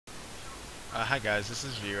Hi guys, this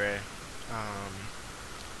is Vray. Um,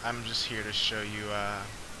 I'm just here to show you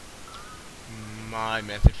my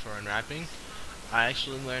method for unwrapping. I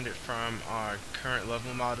actually learned it from our current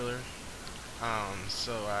level modeler.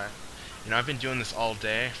 I've been doing this all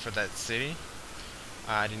day for that city.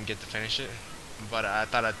 I didn't get to finish it, but I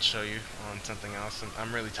thought I'd show you on something else.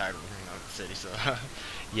 I'm really tired of working on the city, so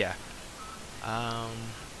yeah. Um,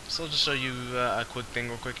 so I'll just show you a quick thing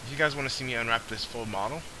real quick. If you guys want to see me unwrap this full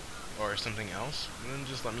model or something else, then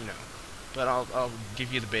just let me know. But I'll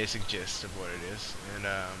give you the basic gist of what it is, and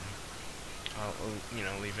I'll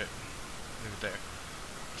leave it there.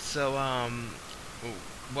 So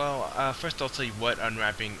first I'll tell you what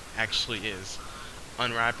unwrapping actually is.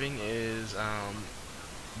 Unwrapping is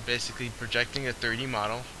basically projecting a 3D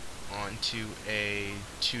model onto a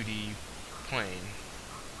 2D plane.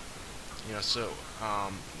 So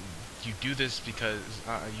you do this because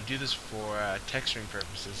you do this for texturing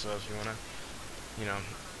purposes. So if you know,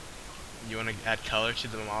 you wanna add color to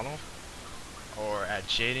the model or add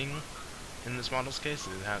shading. In this model's case,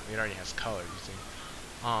 it already has color. You see,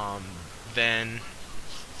 then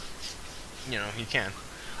you can.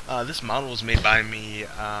 This model was made by me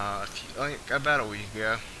about a week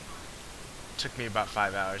ago. Took me about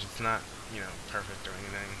 5 hours. It's not perfect or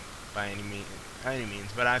anything by any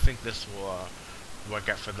means, but I think this will work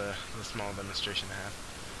out for the small demonstration I have.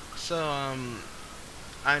 So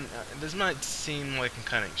this might seem like I'm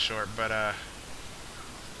cutting short, but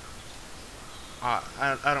I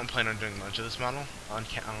don't plan on doing much of this model on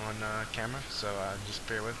camera, so just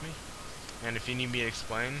bear with me. And if you need me to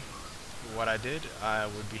explain what I did, I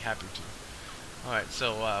would be happy to. Alright,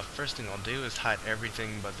 so first thing I'll do is hide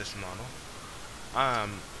everything but this model.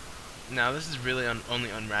 Now this is really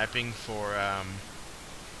only unwrapping for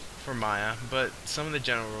Maya, but some of the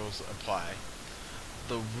general rules apply.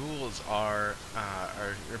 The rules are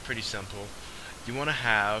pretty simple. You want to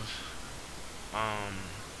have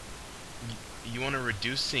you want to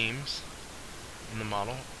reduce seams in the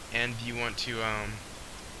model, and you want to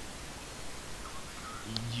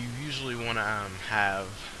you usually want to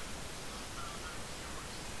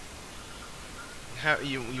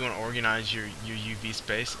you want to organize your UV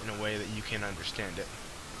space in a way that you can understand it.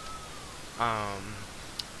 Um,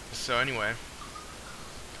 so anyway,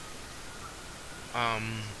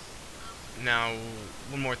 um, now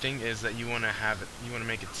one more thing is that you want to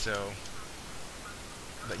make it so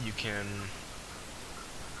that you can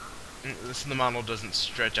the model doesn't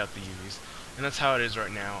stretch out the UVs, and that's how it is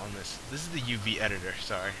right now on this. This is the UV editor.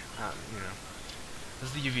 Sorry,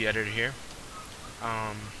 this is the UV editor here.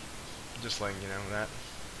 Um, just letting you know that,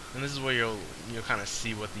 and this is where you'll kind of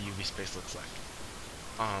see what the UV space looks like.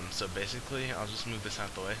 So basically, I'll just move this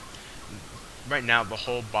out the way. Right now, the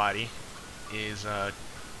whole body is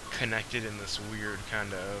connected in this weird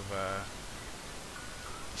kind of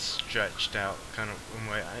stretched out kind of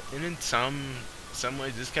way, and in some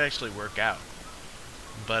ways this could actually work out.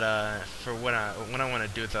 But for what I want to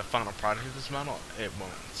do with the final product of this model, it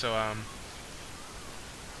won't. So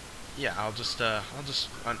yeah, I'm just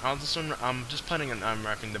planning on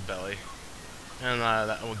unwrapping the belly, and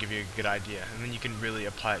that will give you a good idea, and then you can really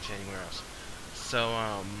apply it to anywhere else. So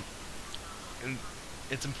and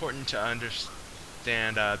it's important to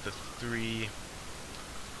understand the three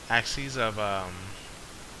axes of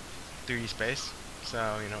 3D space.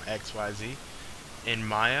 So X, Y, Z. In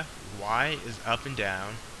Maya, Y is up and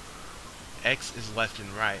down, X is left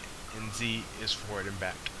and right, and Z is forward and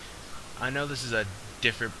back. I know this is a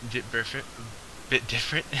bit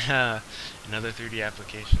different in other 3D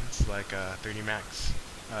applications like 3D Max.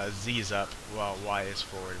 Z is up while Y is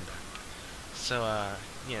forward and back. So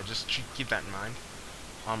yeah, just keep that in mind.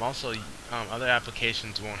 Also, other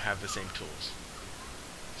applications won't have the same tools.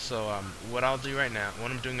 So what I'm doing right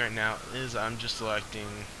now is I'm just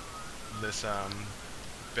selecting this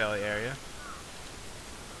belly area.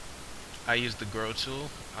 I use the grow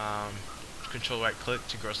tool, control right click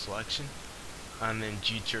to grow selection, and then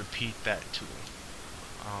G to repeat that tool.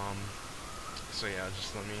 So yeah,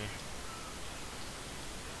 just let me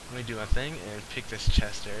do my thing and pick this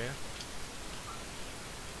chest area.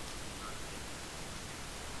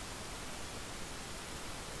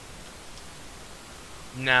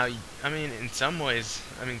 Now, I mean, in some ways,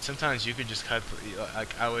 sometimes you could just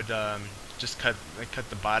like I would just cut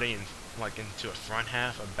the body into a front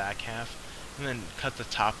half, a back half, and then cut the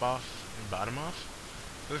top off and bottom off.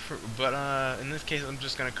 But in this case, I'm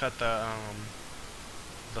just gonna cut the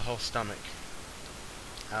whole stomach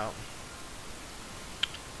out.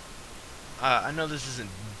 I know this isn't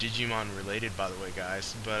Digimon related, by the way,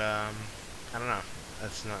 guys, but I don't know.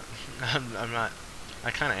 That's not. I'm not. I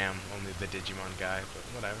kind of am only the Digimon guy, but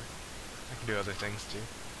whatever. I can do other things too.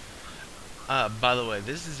 By the way,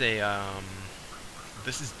 this is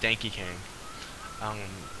Danky Kang. Um,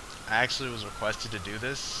 I actually was requested to do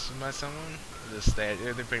this by someone. They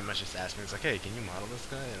pretty much just asked me, it's like, hey, can you model this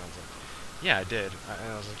guy? And I was like, yeah, I did.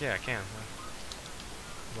 And I was like, yeah, I can.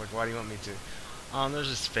 Like, why do you want me to? There's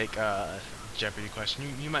this fake Jeopardy question.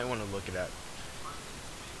 You might want to look it up.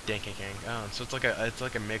 Danky Kang. So it's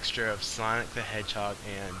like a mixture of Sonic the Hedgehog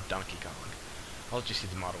and Donkey Kong. I'll let you see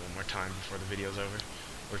the model one more time before the video's over,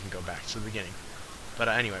 or we can go back to the beginning. But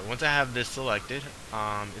anyway, once I have this selected,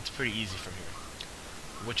 it's pretty easy from here.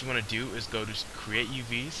 What you want to do is go to Create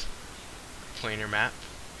UVs, Planar Map,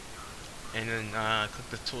 and then click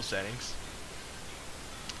the Tool Settings.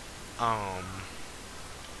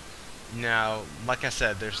 Now, like I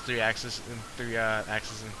said, there's three axes in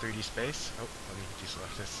 3D space. Oh, let me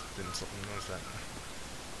deselect this. Didn't notice that.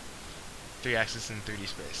 Three axes in 3D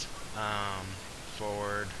space.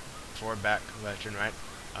 Forward, back, left and right,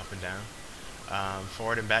 up and down.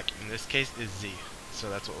 Forward and back in this case is Z, so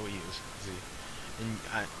that's what we use, Z. And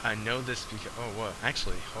I know this because, oh, what?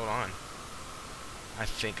 Actually, hold on. I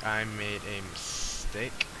think I made a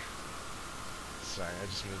mistake. Sorry, I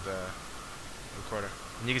just moved the recorder.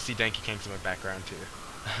 And you can see Danky Kang's in my background too.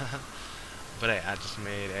 But hey, I just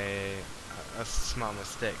made a small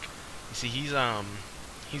mistake. You see, he's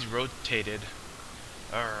rotated.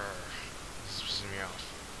 This is pissing me off.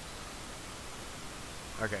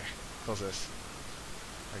 Okay, close this.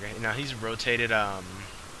 Okay, now he's rotated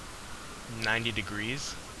 90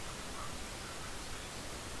 degrees.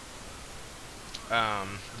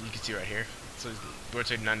 You can see right here. So he's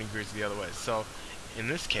rotated 90 degrees the other way. So in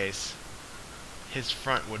this case, his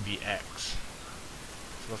front would be X.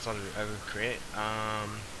 So that's what I would create.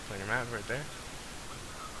 Planar map right there.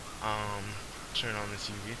 Turn on this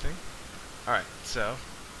UV thing. Alright, so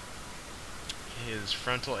his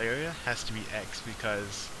frontal area has to be X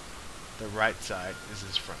because the right side is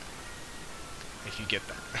his front. If you get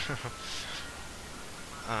that.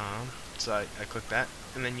 So I click that,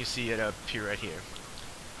 and then you see it appear right here.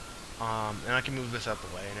 And I can move this out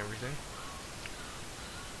the way and everything.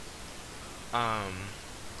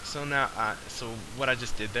 So now, so what I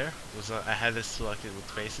just did there was I had this selected with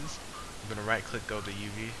faces. I'm gonna right click, go to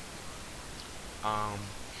UV.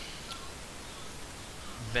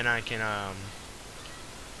 Then I can,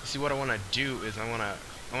 see what I want to do is I want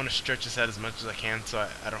to stretch this out as much as I can so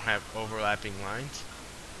I don't have overlapping lines.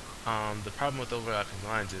 The problem with overlapping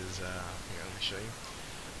lines is, here, let me show you.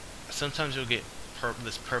 Sometimes you'll get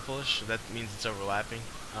this purplish, that means it's overlapping.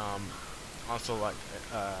 Also, like,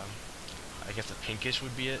 I guess a pinkish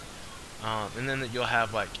would be it. And then you'll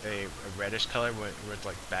have like a reddish color where it's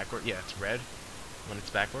like backward. Yeah, it's red when it's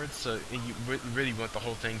backwards. So you really want the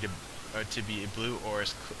whole thing to be blue or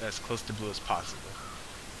as close to blue as possible.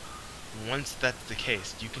 Once that's the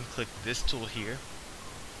case, you can click this tool here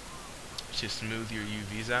to smooth your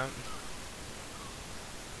UVs out,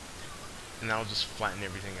 and that'll just flatten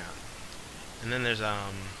everything out. And then there's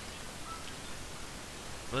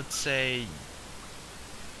let's say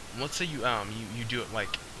you do it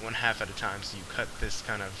like 1/2 at a time, so you cut this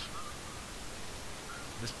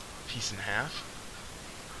piece in half.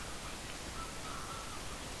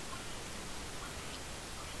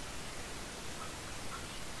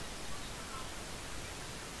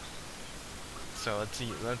 So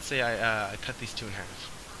let's say I cut these two in half.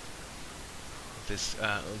 This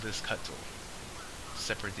cut tool.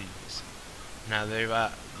 Separate these. Now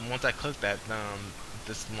once I click that,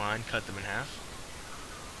 this line cut them in half.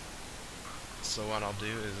 So what I'll do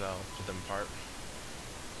is I'll put them apart.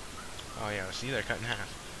 Oh yeah, see, they're cut in half.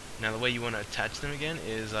 Now the way you want to attach them again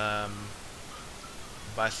is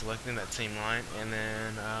by selecting that same line, and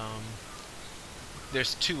then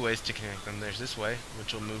there's two ways to connect them. There's this way,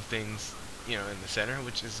 which will move things, in the center,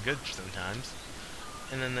 which is good sometimes.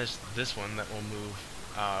 And then there's this one that will move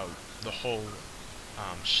the whole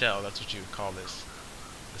shell. That's what you would call this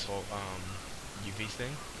whole UV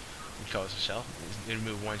thing. You'd call this a shell. It'll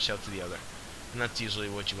move one shell to the other, and that's usually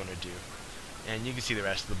what you want to do. And you can see the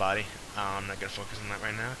rest of the body. I'm not gonna focus on that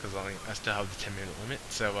right now because I still have the 10-minute limit.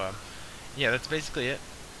 So yeah, that's basically it.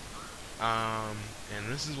 And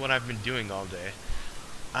this is what I've been doing all day.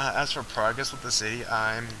 As for progress with the city,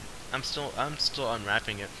 I'm still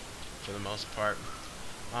unwrapping it for the most part.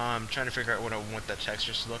 I'm trying to figure out what I want the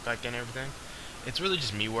textures to look like and everything. It's really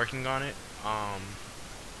just me working on it.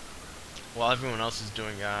 While everyone else is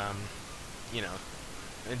doing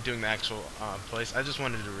doing the actual place. I just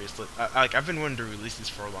wanted to release it. I've been wanting to release this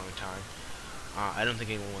for a long time. I don't think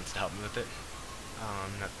anyone wants to help me with it.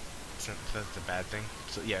 That's a bad thing.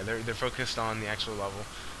 So yeah, they're focused on the actual level.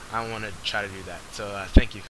 I want to try to do that. So thank you.